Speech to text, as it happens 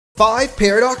5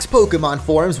 Paradox Pokemon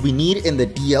forms we need in the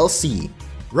DLC.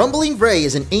 Rumbling Ray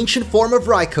is an ancient form of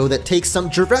Raikou that takes some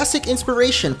Jurassic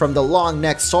inspiration from the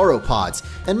long-necked sauropods,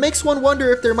 and makes one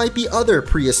wonder if there might be other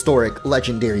prehistoric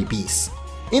legendary beasts.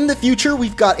 In the future,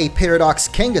 we've got a Paradox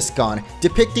Kangaskhan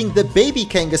depicting the baby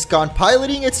Kangaskhan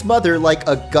piloting its mother like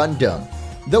a Gundam.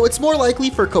 Though it's more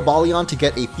likely for Cobalion to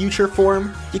get a future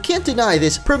form, you can't deny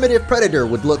this primitive predator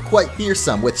would look quite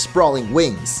fearsome with sprawling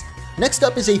wings. Next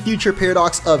up is a future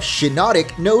Paradox of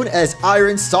Shiinotic known as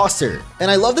Iron Saucer,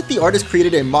 and I love that the artist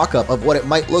created a mock-up of what it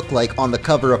might look like on the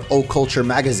cover of O-Culture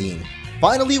magazine.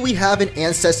 Finally, we have an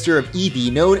ancestor of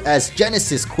Eevee known as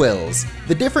Genesis Quills.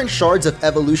 The different shards of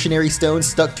evolutionary stones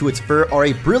stuck to its fur are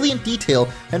a brilliant detail,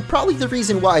 and probably the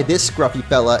reason why this scruffy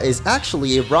fella is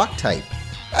actually a rock type.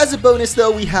 As a bonus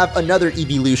though, we have another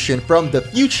evolution from the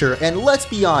future, and let's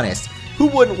be honest, who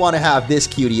wouldn't want to have this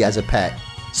cutie as a pet?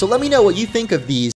 So let me know what you think of these